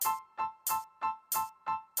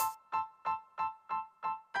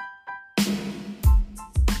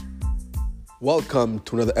Welcome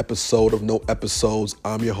to another episode of No Episodes.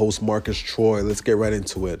 I'm your host, Marcus Troy. Let's get right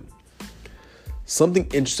into it. Something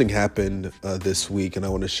interesting happened this week, and I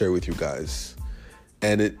want to share with you guys.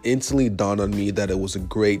 And it instantly dawned on me that it was a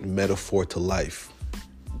great metaphor to life.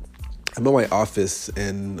 I'm in my office,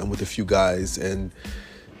 and I'm with a few guys, and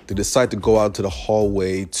they decide to go out to the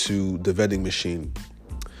hallway to the vending machine.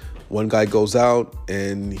 One guy goes out,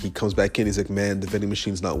 and he comes back in. He's like, man, the vending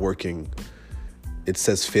machine's not working. It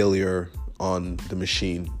says failure on the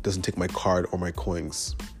machine, doesn't take my card or my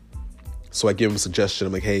coins. So I give him a suggestion.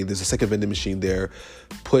 I'm like, hey, there's a second vending machine there.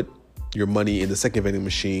 Put your money in the second vending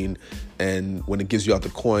machine, and when it gives you out the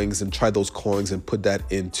coins, and try those coins and put that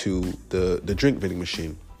into the drink vending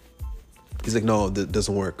machine. He's like, no, that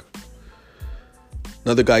doesn't work.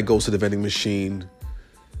 Another guy goes to the vending machine,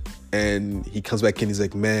 and he comes back in. He's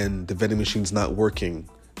like, man, the vending machine's not working.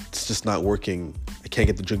 It's just not working. I can't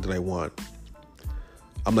get the drink that I want.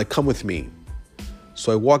 I'm like, come with me.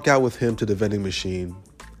 So I walk out with him to the vending machine,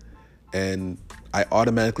 and I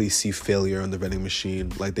automatically see failure on the vending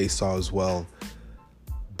machine like they saw as well.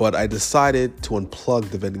 But I decided to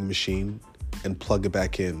unplug the vending machine and plug it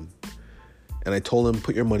back in. And I told him,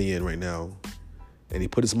 put your money in right now. And he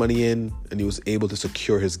put his money in, and he was able to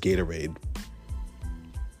secure his Gatorade.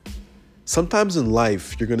 Sometimes in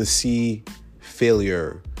life, you're going to see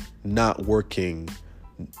failure, not working,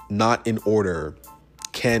 not in order,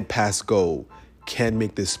 can pass go, can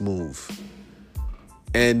make this move.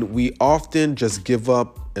 And we often just give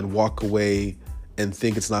up and walk away and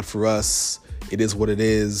think it's not for us. It is what it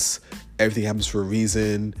is. Everything happens for a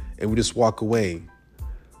reason, and we just walk away.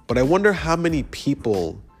 But I wonder how many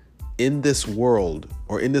people in this world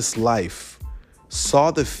or in this life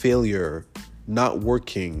saw the failure not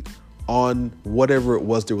working on whatever it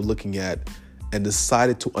was they were looking at and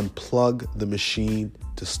decided to unplug the machine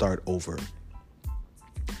to start over.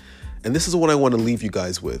 And this is what I want to leave you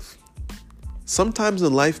guys with. Sometimes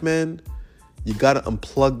in life, man, you got to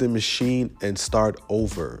unplug the machine and start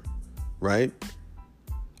over, right?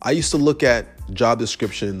 I used to look at job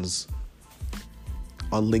descriptions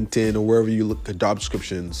on LinkedIn or wherever you look at job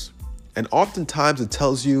descriptions. And oftentimes it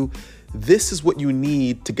tells you, this is what you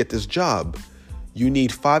need to get this job. You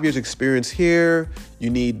need 5 years experience here. You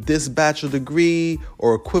need this bachelor degree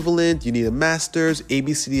or equivalent. You need a master's, A,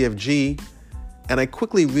 B, C, D, F, G. And I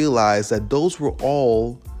quickly realized that those were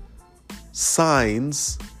all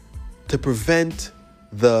signs to prevent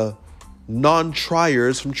the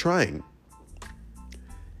non-triers from trying.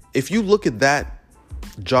 If you look at that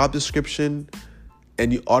job description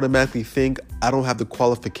and you automatically think, I don't have the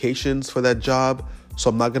qualifications for that job, so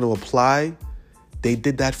I'm not going to apply, they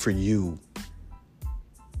did that for you.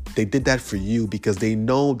 They did that for you because they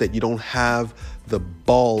know that you don't have the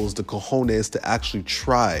balls, the cojones to actually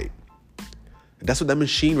try. And that's what that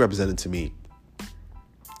machine represented to me.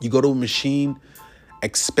 You go to a machine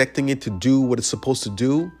expecting it to do what it's supposed to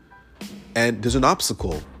do, and there's an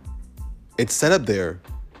obstacle. It's set up there.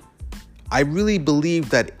 I really believe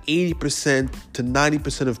that 80% to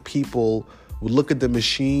 90% of people would look at the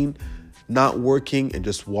machine not working and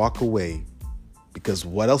just walk away. Because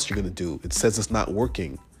what else are you going to do? It says it's not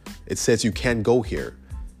working. It says you can't go here.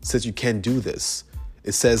 It says you can't do this.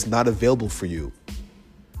 It says not available for you.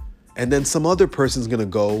 And then some other person's going to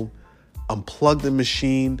go unplug the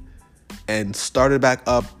machine and start it back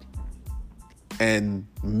up and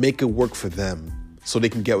make it work for them so they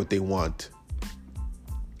can get what they want.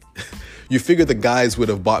 You figure the guys would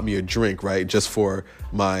have bought me a drink, right? Just for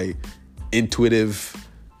my intuitive,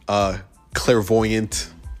 clairvoyant,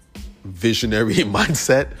 visionary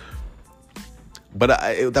mindset. But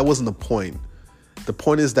that wasn't the point. The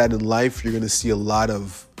point is that in life, you're going to see a lot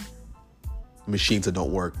of machines that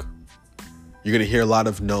don't work. You're going to hear a lot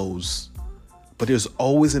of no's, but there's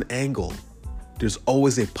always an angle. There's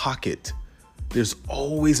always a pocket. There's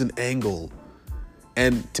always an angle.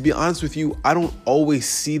 And to be honest with you, I don't always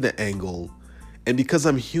see the angle. And because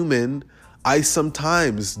I'm human, I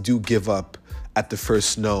sometimes do give up at the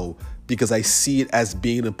first no because I see it as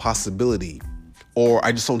being an impossibility, or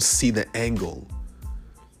I just don't see the angle.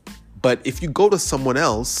 But if you go to someone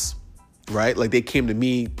else, right, like they came to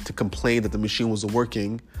me to complain that the machine wasn't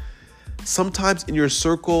working, sometimes in your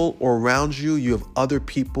circle or around you, you have other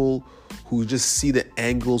people who just see the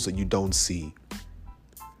angles that you don't see.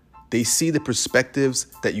 They see the perspectives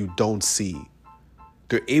that you don't see.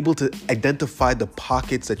 They're able to identify the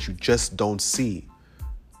pockets that you just don't see.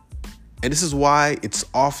 And this is why it's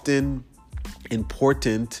often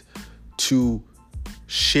important to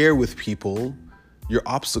share with people your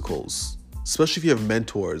obstacles, especially if you have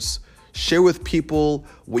mentors. Share with people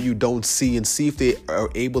what you don't see and see if they are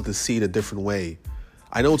able to see it a different way.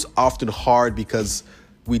 I know it's often hard because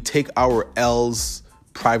we take our L's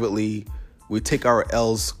privately, we take our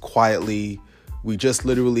L's quietly, we just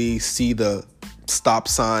literally see the stop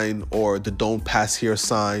sign or the don't pass here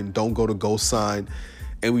sign, don't go to go sign,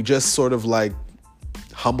 and we just sort of like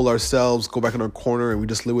humble ourselves, go back in our corner, and we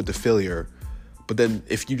just live with the failure. But then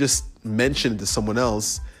if you just mention it to someone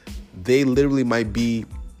else, they literally might be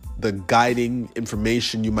the guiding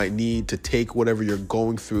information you might need to take whatever you're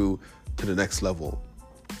going through to the next level.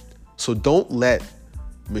 So don't let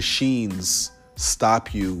machines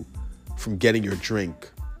stop you from getting your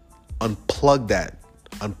drink. Unplug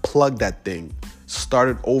that thing, start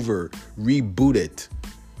it over, reboot it,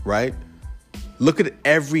 right? Look at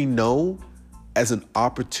every no as an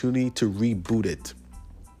opportunity to reboot it.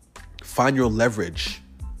 Find your leverage.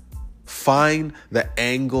 Find the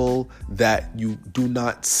angle that you do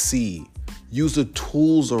not see. Use the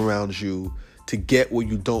tools around you to get what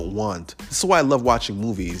you don't want. This is why I love watching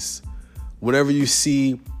movies. Whenever you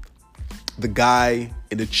see the guy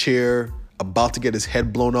in the chair about to get his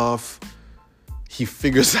head blown off, he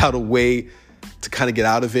figures out a way to kind of get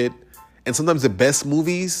out of it. And sometimes the best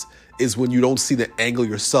movies is when you don't see the angle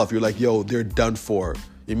yourself. You're like, yo, they're done for.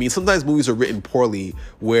 I mean, sometimes movies are written poorly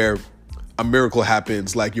where a miracle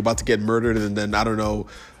happens, like you're about to get murdered and then, I don't know,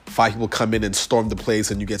 5 people come in and storm the place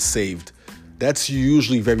and you get saved. That's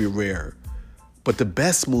usually very rare. But the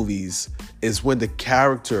best movies is when the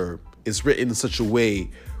character is written in such a way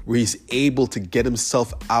where he's able to get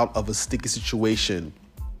himself out of a sticky situation,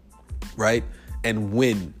 right? And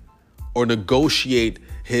win or negotiate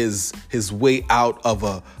his way out of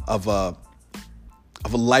a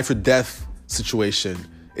life or death situation.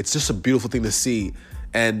 It's just a beautiful thing to see.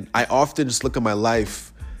 And I often just look at my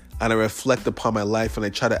life and I reflect upon my life and I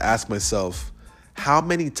try to ask myself, how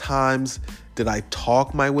many times did I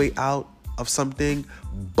talk my way out of something,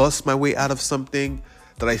 bust my way out of something,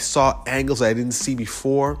 that I saw angles I didn't see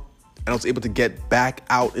before, and I was able to get back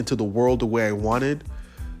out into the world the way I wanted?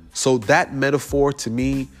 So that metaphor to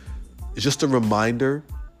me is just a reminder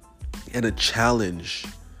and a challenge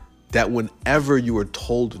that whenever you are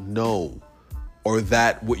told no, or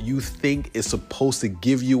that what you think is supposed to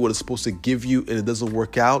give you what it's supposed to give you and it doesn't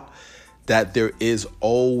work out, that there is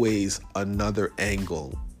always another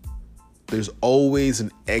angle. There's always an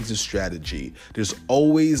exit strategy. There's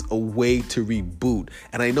always a way to reboot.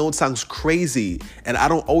 And I know it sounds crazy, and I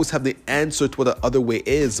don't always have the answer to what the other way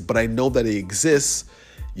is, but I know that it exists.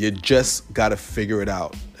 You just got to figure it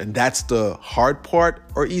out. And that's the hard part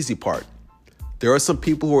or easy part. There are some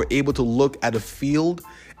people who are able to look at a field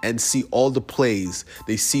and see all the plays.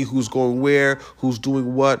 They see who's going where, who's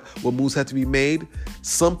doing what moves have to be made.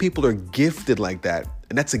 Some people are gifted like that.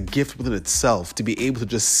 And that's a gift within itself, to be able to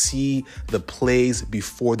just see the plays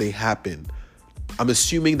before they happen. I'm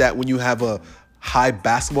assuming that when you have a high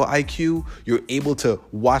basketball IQ, you're able to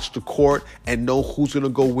watch the court and know who's going to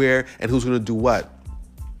go where and who's going to do what,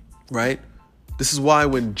 right? This is why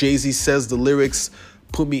when Jay-Z says the lyrics,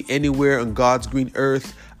 "Put me anywhere on God's green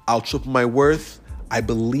earth, I'll triple my worth," I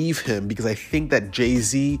believe him because I think that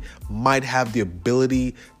Jay-Z might have the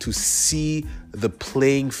ability to see the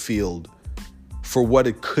playing field for what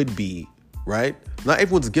it could be, right? Not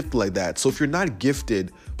everyone's gifted like that. So if you're not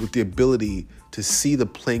gifted with the ability to see the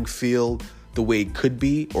playing field the way it could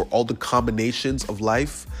be, or all the combinations of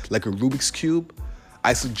life, like a Rubik's Cube,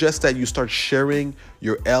 I suggest that you start sharing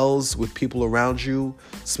your L's with people around you,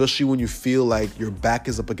 especially when you feel like your back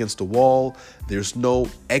is up against the wall, there's no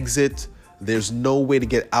exit, there's no way to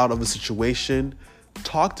get out of a situation.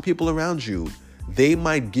 Talk to people around you. They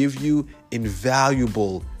might give you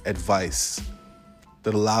invaluable advice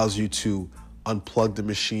that allows you to unplug the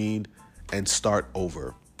machine and start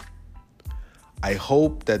over. I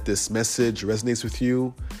hope that this message resonates with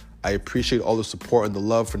you. I appreciate all the support and the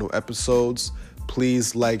love for new episodes.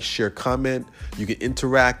 Please like, share, comment. You can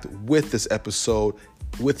interact with this episode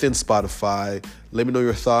within Spotify. Let me know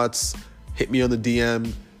your thoughts. Hit me on the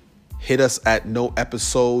DM. Hit us at No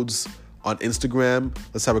Episodes on Instagram.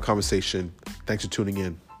 Let's have a conversation. Thanks for tuning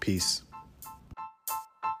in. Peace.